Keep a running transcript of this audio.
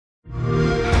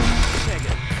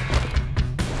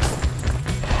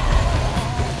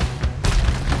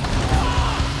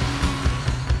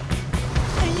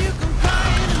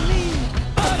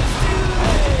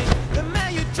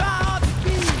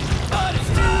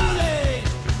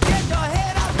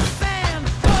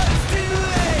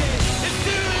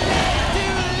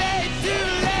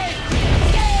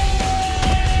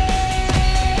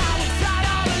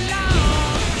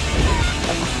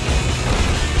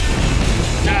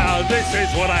This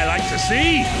is what I like to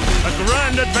see. A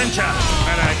grand adventure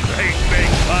and a great big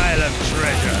pile of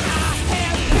treasure.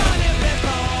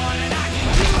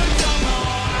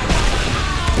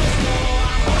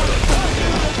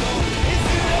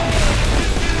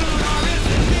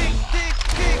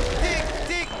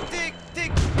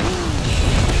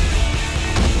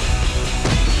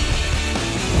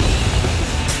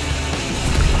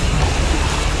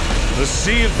 The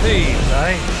Sea of Thieves,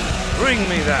 eh? Bring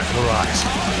me that horizon.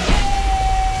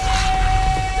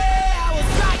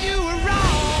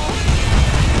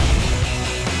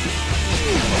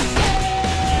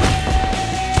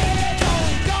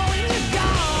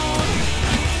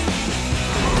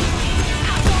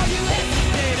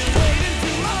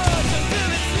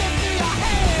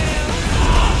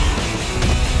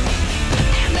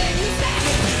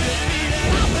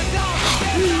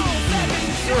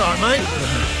 You alright,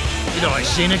 mate? You'd always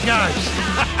seen a ghost.